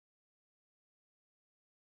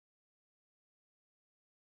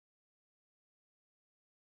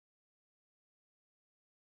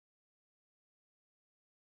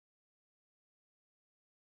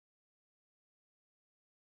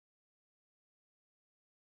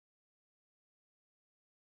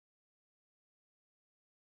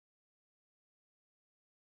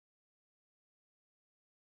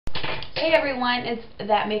Hey everyone, it's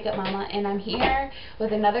That Makeup Mama, and I'm here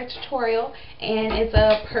with another tutorial, and it's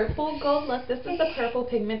a purple gold look. This is the purple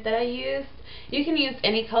pigment that I used. You can use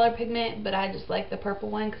any color pigment, but I just like the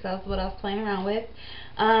purple one because that's what I was playing around with.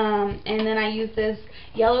 And then I used this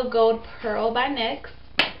yellow gold pearl by NYX,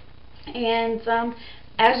 and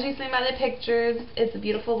as you've seen by the pictures, it's a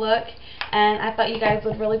beautiful look, and I thought you guys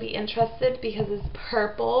would really be interested because it's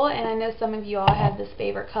purple, and I know some of you all have this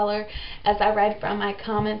favorite color as I read from my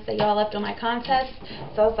comments that y'all left on my contest.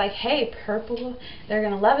 So I was like, hey, purple, they're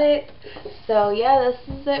going to love it. So yeah,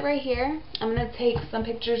 this is it right here. I'm going to take some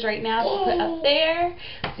pictures right now to put up there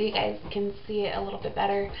so you guys can see it a little bit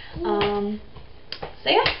better. So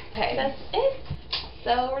yeah, okay, that's it.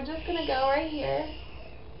 So we're just going to go right here.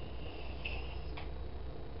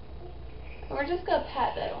 We're just going to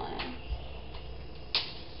pat that on.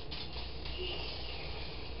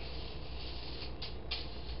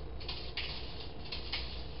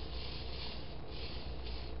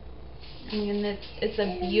 I mean, it's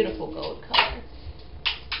a beautiful gold color.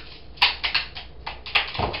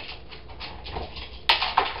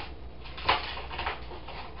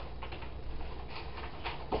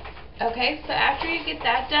 Okay, so after you get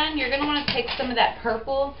that done, you're going to want to take some of that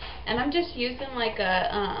purple, and I'm just using like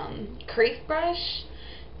a crease brush.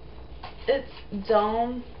 It's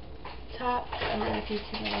dome top. I don't know if you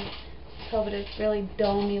can really tell, but it's really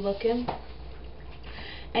domey looking.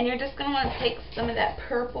 And you're just going to want to take some of that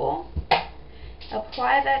purple,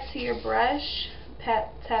 apply that to your brush,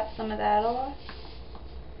 tap some of that off,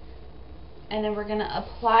 and then we're going to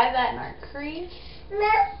apply that in our crease.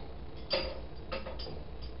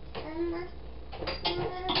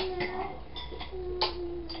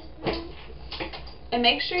 And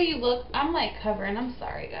make sure you look, I'm like covering, I'm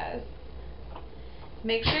sorry guys.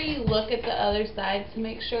 Make sure you look at the other side to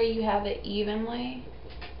make sure you have it evenly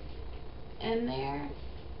in there.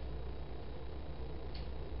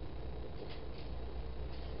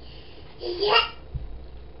 Yeah.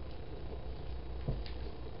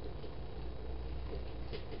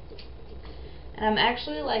 And I'm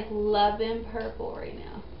actually like loving purple right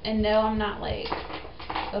now. And no, I'm not like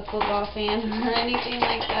a football fan or anything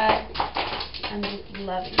like that. I'm just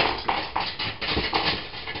loving it.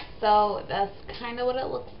 So that's kind of what it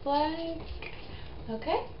looks like.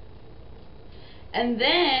 Okay. And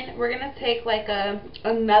then we're going to take like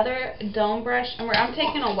another dome brush. And I'm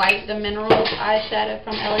taking a white, the Minerals eyeshadow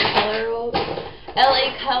from LA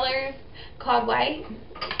Colors called White.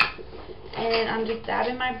 And I'm just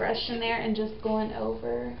dabbing my brush in there and just going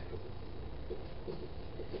over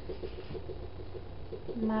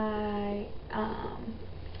my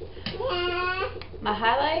my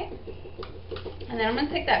highlight. And then I'm going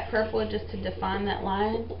to take that purple just to define that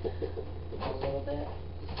line a little bit.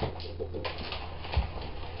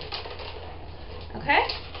 Okay,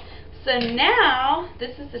 so now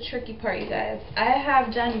this is the tricky part, you guys. I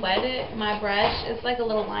have done wetted my brush. It's like a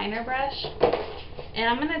little liner brush, and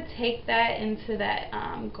I'm gonna take that into that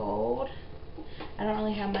gold. I don't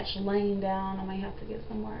really have much laying down. I might have to get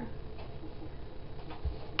some more.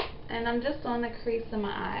 And I'm just on the crease of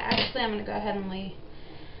my eye. Actually, I'm gonna go ahead and lay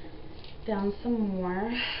down some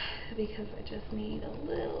more because I just need a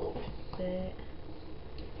little bit.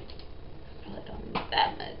 I don't need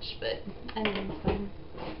that much, but I need some.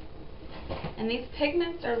 And these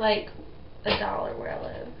pigments are like $1 where I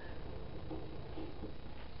live.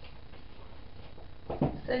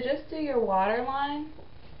 So just do your waterline.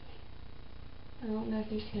 I don't know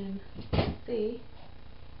if you can see.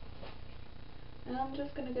 And I'm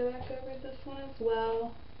just going to go back over this one as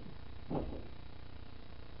well.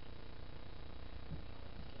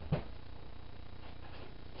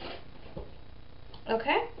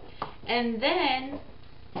 Okay. And then,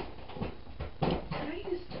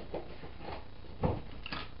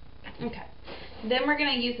 okay, then we're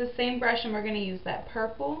going to use the same brush and we're going to use that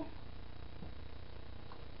purple.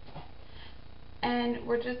 And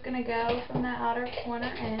we're just going to go from that outer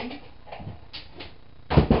corner in.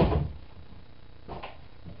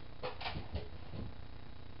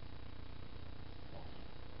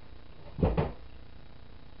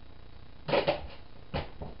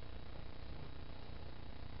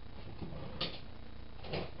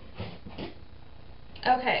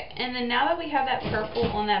 Okay, and then now that we have that purple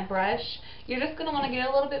on that brush, you're just going to want to get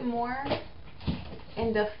a little bit more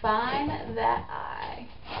and define that eye.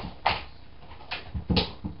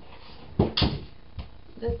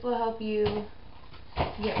 This will help you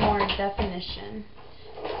get more definition.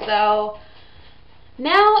 So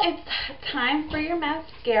now it's time for your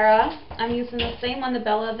mascara. I'm using the same one, the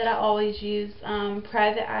Bella, that I always use,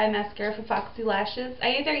 Private Eye Mascara for Foxy Lashes.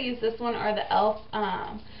 I either use this one or the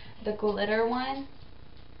e.l.f. The glitter one.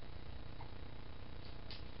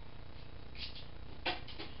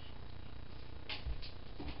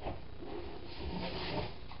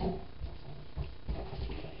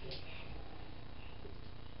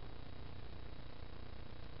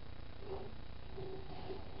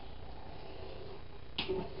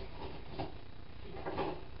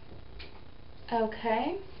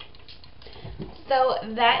 Okay, so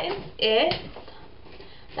that is it.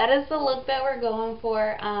 That is the look that we're going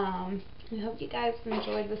for. I hope you guys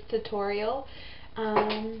enjoyed this tutorial.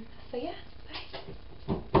 So yeah.